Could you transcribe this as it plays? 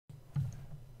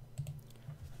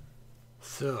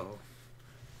So,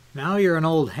 now you're an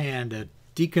old hand at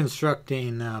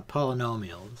deconstructing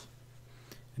polynomials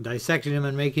and dissecting them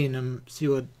and making them, see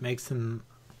what makes them,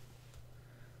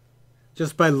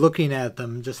 just by looking at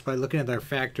them, just by looking at their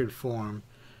factored form,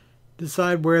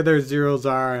 decide where their zeros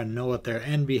are and know what their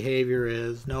end behavior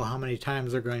is, know how many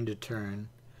times they're going to turn.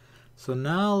 So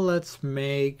now let's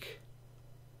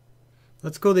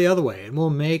go the other way and we'll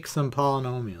make some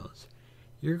polynomials.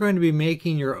 You're going to be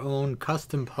making your own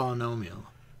custom polynomial.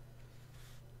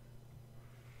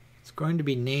 It's going to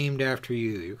be named after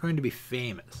you. You're going to be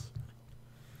famous.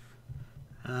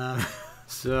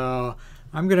 So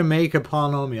I'm going to make a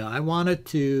polynomial. I want it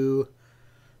to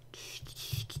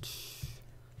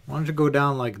go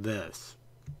down like this.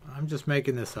 I'm just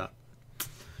making this up.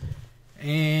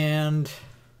 And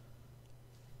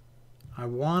I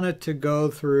want it to go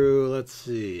through, let's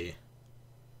see.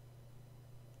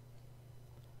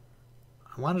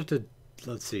 I want it to,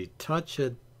 let's see, touch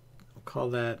it. We'll call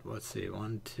that, let's see,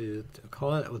 1, 2,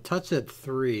 call it, we'll touch at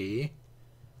 3.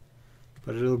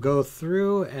 But it'll go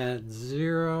through at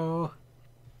 0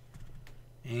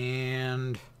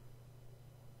 and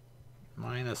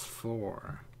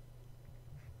 -4.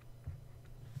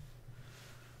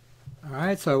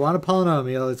 Alright, so I want a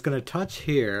polynomial. It's going to touch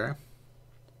here.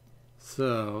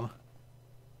 So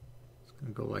it's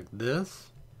going to go like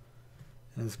this.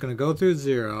 And it's going to go through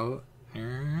 0.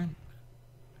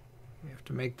 You have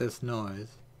to make this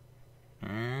noise. It's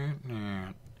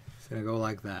going to go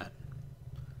like that.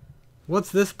 What's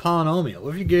this polynomial?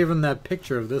 What if you gave him that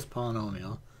picture of this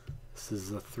polynomial? This is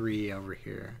a 3 over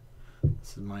here.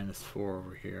 This is -4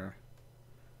 over here.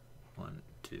 1,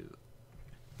 2.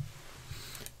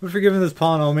 What if you're given this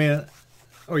polynomial,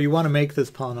 or you want to make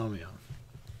this polynomial?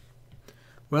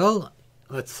 Well,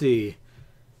 let's see.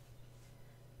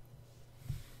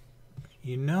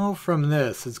 You know from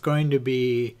this, it's going to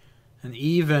be an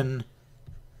even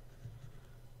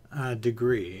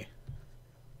degree.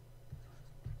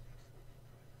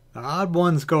 The odd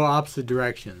ones go opposite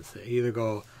directions. They either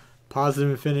go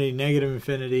positive infinity, negative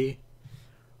infinity,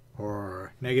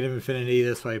 or negative infinity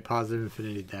this way, positive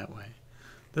infinity that way.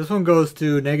 This one goes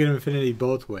to negative infinity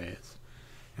both ways.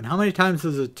 And how many times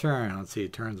does it turn? Let's see,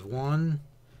 it turns 1,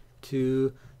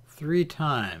 2, 3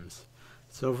 times.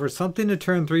 So for something to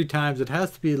turn 3 times, it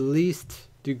has to be at least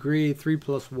degree 3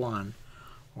 plus 1,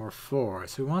 or 4.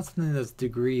 So we want something that's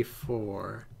degree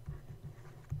 4.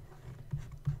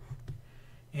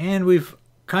 And we've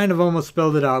kind of almost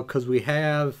spelled it out because we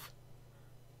have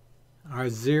our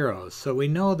zeros. So we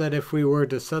know that if we were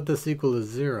to set this equal to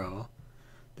 0,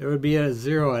 there would be a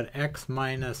 0 at x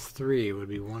minus 3 would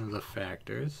be one of the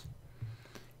factors.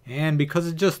 And because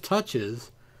it just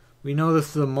touches, we know this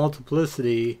is a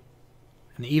multiplicity,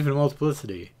 an even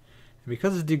multiplicity. And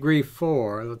because it's degree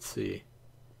 4, let's see,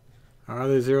 our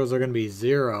other zeros are going to be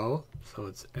 0, so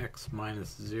it's x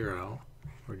minus 0,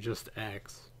 or just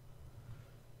x.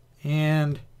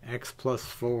 And x plus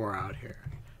 4 out here.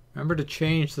 Remember to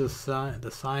change the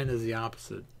sign is the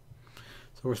opposite.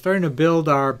 So we're starting to build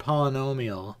our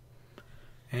polynomial.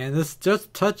 And this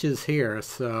just touches here,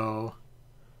 so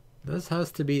this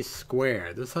has to be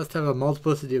squared. This has to have a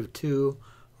multiplicity of 2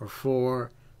 or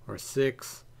 4 or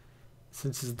 6.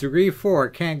 Since it's degree 4,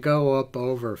 it can't go up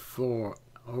over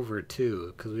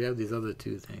 2 because we have these other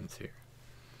two things here.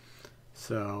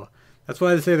 So that's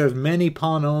why they say there's many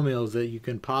polynomials that you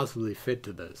can possibly fit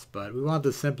to this, but we want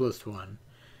the simplest one.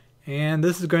 And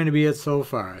this is going to be it so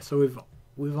far. So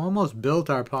we've almost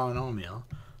built our polynomial.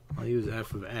 I'll use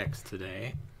f of x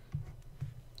today.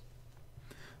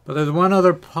 But there's one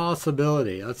other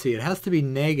possibility. Let's see, it has to be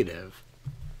negative.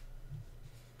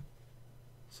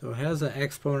 So it has an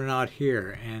exponent out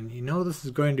here, and you know this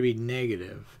is going to be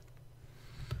negative.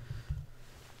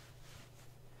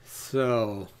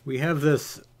 So we have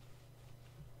this.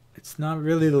 It's not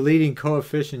really the leading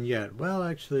coefficient yet. Well,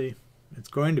 actually, it's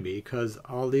going to be because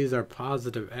all these are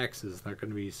positive x's. They're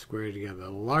going to be squared together. The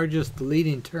largest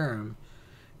leading term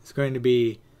is going to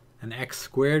be an x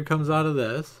squared comes out of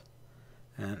this,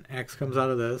 and x comes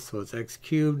out of this, so it's x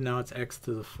cubed. Now it's x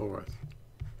to the 4th.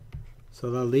 So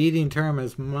the leading term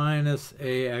is minus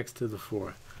ax to the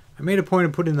 4th. I made a point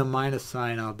of putting the minus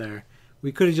sign out there.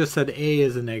 We could have just said a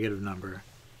is a negative number.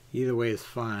 Either way is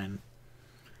fine.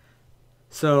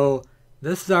 So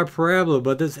this is our parabola,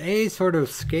 but this a sort of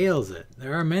scales it.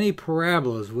 There are many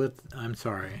parabolas with, I'm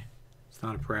sorry, it's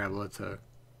not a parabola, it's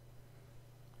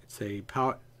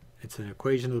an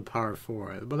equation to the power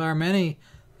 4. But there are many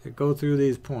that go through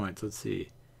these points. Let's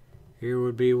see. Here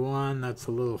would be one that's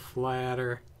a little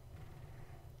flatter.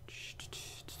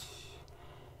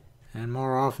 And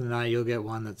more often than not, you'll get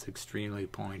one that's extremely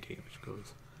pointy, which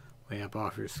goes way up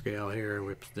off your scale here,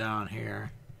 whips down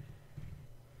here,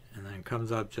 and then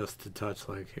comes up just a touch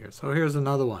like here. So here's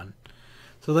another one.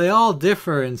 So they all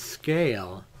differ in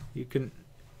scale. You can,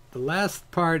 the last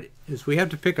part is we have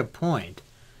to pick a point,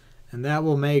 and that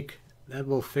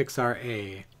will fix our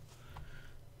A.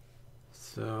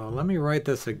 So let me write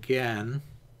this again,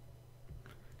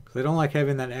 because I don't like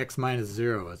having that x minus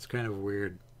 0. It's kind of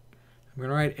weird. I'm going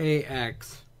to write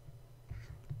ax,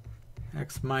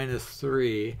 x minus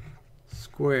 3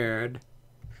 squared,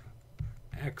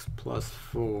 x plus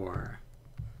 4.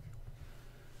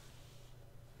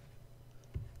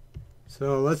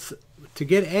 So to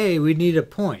get A, we need a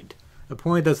point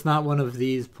that's not one of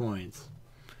these points.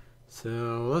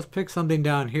 So let's pick something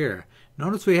down here.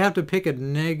 Notice we have to pick a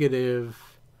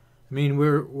negative. I mean,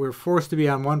 we're forced to be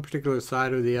on one particular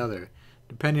side or the other,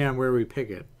 depending on where we pick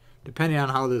it, depending on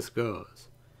how this goes.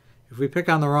 If we pick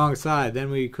on the wrong side,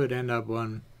 then we could end up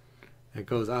one that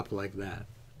goes up like that.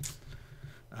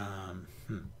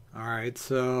 All right,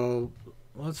 so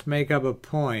let's make up a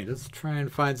point. Let's try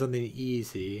and find something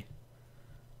easy.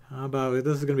 How about,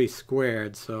 this is going to be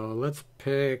squared, so let's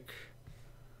pick,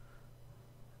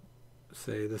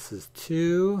 say this is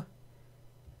 2,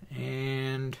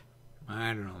 and I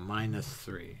don't know, minus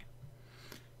 3.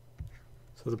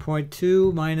 So the point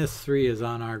 2 minus 3 is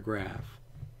on our graph.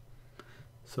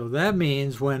 So that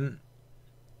means when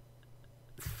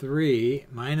 3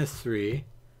 minus 3,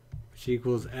 which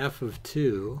equals f of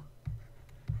 2,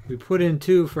 we put in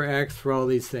 2 for x for all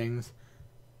these things,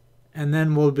 and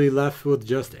then we'll be left with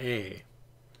just A.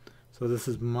 So this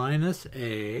is minus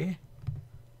A,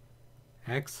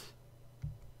 x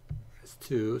is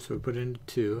 2, so we put in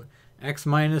 2. X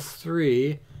minus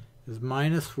 3 is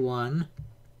minus 1,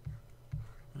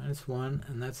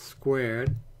 and that's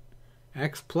squared.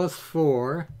 X plus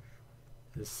 4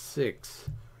 is 6.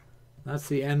 That's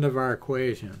the end of our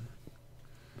equation.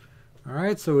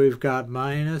 Alright, so we've got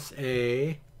minus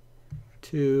A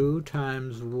 2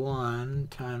 times 1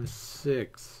 times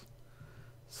 6,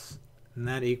 and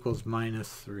that equals minus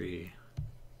 3.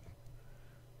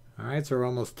 Alright, so we're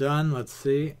almost done. Let's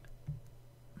see.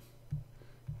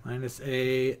 Minus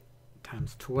A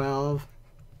times 12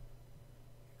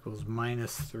 equals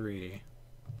minus 3.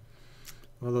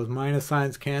 Well, those minus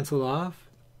signs cancel off.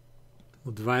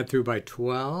 We'll divide through by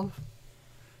 12.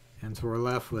 And so we're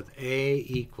left with A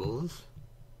equals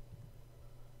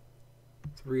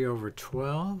 3 over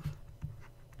 12,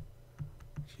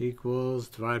 which equals,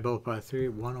 divide both by 3,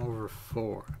 1 over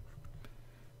 4.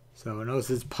 So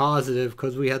notice it's positive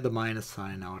because we had the minus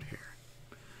sign out here.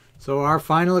 So our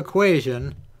final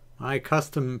equation, my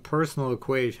custom personal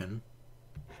equation,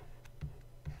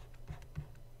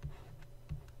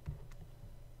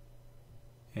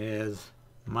 is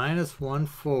minus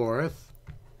 1/4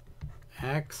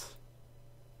 x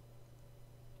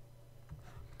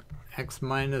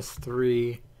minus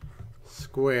 3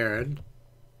 squared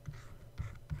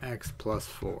x plus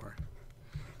 4.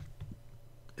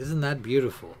 Isn't that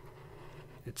beautiful?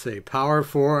 It's a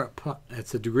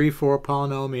it's a degree 4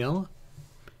 polynomial.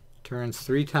 Turns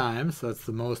 3 times, so that's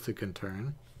the most it can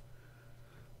turn.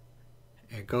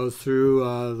 It goes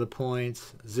through the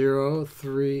points 0,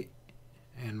 3,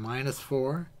 and minus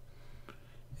 4.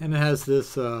 And it has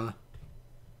this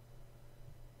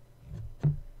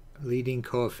leading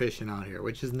coefficient out here,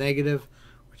 which is negative,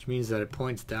 which means that it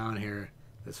points down here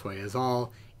this way, as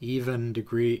all even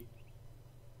degree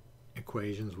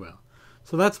equations will.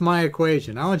 So that's my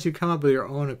equation. I want you to come up with your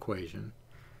own equation.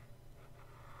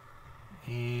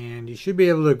 And you should be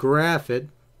able to graph it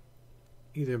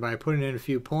either by putting in a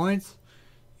few points,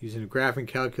 using a graphing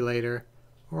calculator,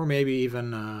 or maybe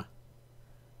even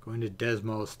going to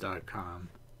desmos.com.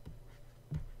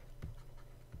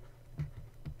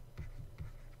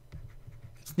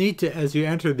 It's neat to, as you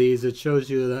enter these, it shows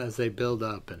you as they build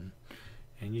up, and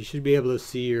you should be able to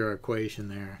see your equation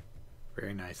there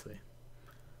very nicely.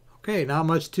 Okay, not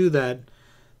much to that.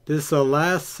 This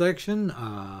last section,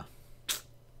 I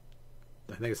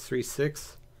think it's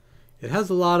 3.6. It has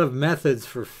a lot of methods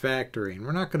for factoring.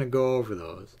 We're not going to go over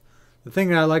those. The thing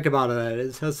that I like about it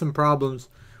is it has some problems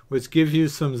which gives you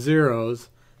some zeros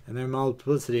and their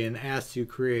multiplicity and asks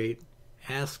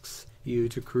you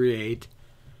to create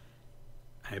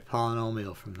a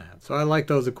polynomial from that. So I like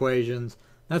those equations.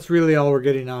 That's really all we're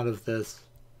getting out of this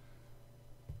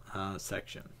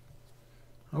section.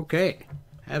 Okay,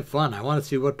 have fun. I want to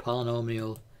see what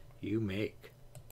polynomial you make.